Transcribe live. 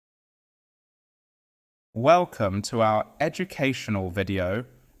Welcome to our educational video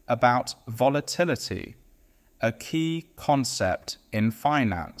about volatility, a key concept in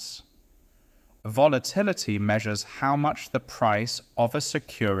finance. Volatility measures how much the price of a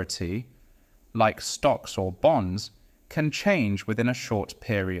security, like stocks or bonds, can change within a short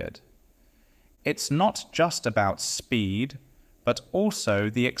period. It's not just about speed, but also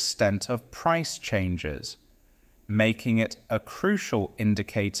the extent of price changes, making it a crucial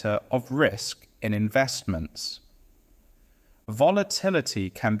indicator of risk in investments.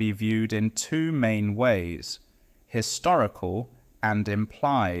 Volatility can be viewed in two main ways: historical and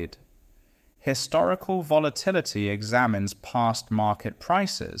implied. Historical volatility examines past market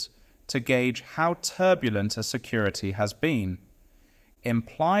prices to gauge how turbulent a security has been.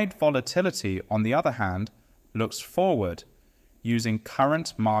 Implied volatility, on the other hand, looks forward, using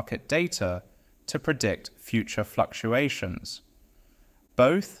current market data to predict future fluctuations.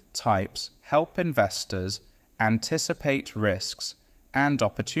 Both types help investors anticipate risks and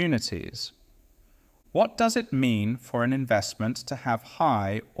opportunities. What does it mean for an investment to have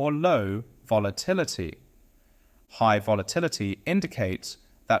high or low volatility? High volatility indicates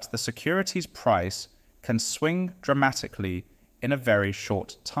that the security's price can swing dramatically in a very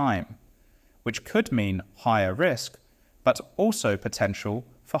short time, which could mean higher risk, but also potential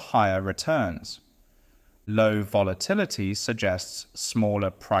for higher returns. Low volatility suggests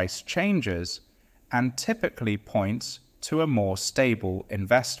smaller price changes and typically points to a more stable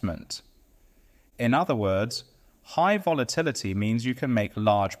investment. In other words, high volatility means you can make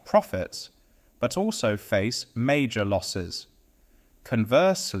large profits, but also face major losses.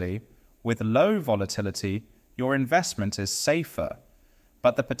 Conversely, with low volatility, your investment is safer,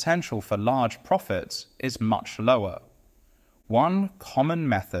 but the potential for large profits is much lower. One common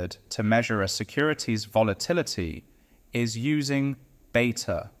method to measure a security's volatility is using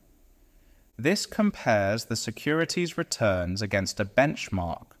beta. This compares the security's returns against a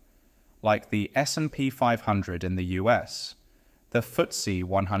benchmark, like the S&P 500 in the US, the FTSE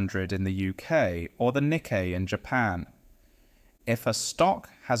 100 in the UK, or the Nikkei in Japan. If a stock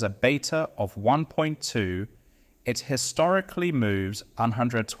has a beta of 1.2, it historically moves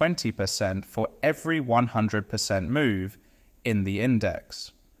 120% for every 100% move in the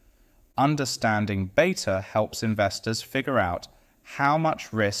index. Understanding beta helps investors figure out how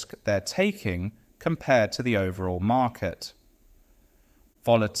much risk they're taking compared to the overall market.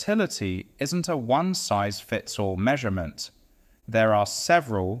 Volatility isn't a one-size-fits-all measurement. There are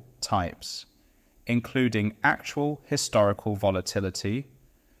several types, including actual historical volatility,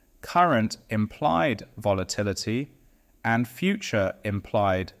 current implied volatility, and future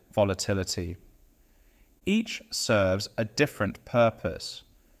implied volatility. Each serves a different purpose,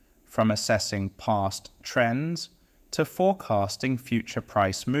 from assessing past trends to forecasting future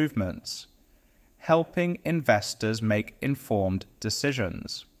price movements, helping investors make informed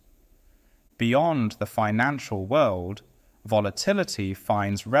decisions. Beyond the financial world, volatility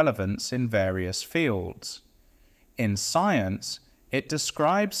finds relevance in various fields. In science, it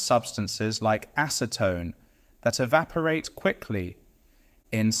describes substances like acetone that evaporate quickly.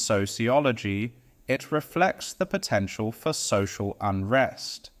 In sociology, it reflects the potential for social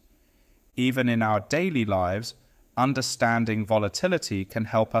unrest. Even in our daily lives, understanding volatility can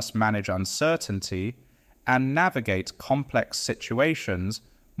help us manage uncertainty and navigate complex situations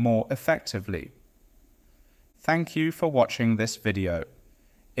more effectively. Thank you for watching this video.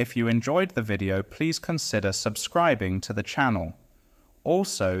 If you enjoyed the video, please consider subscribing to the channel.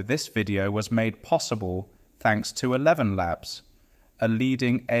 Also, this video was made possible thanks to 11 Labs, a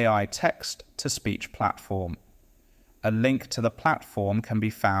leading AI text-to-speech platform. A link to the platform can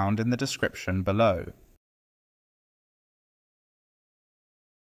be found in the description below.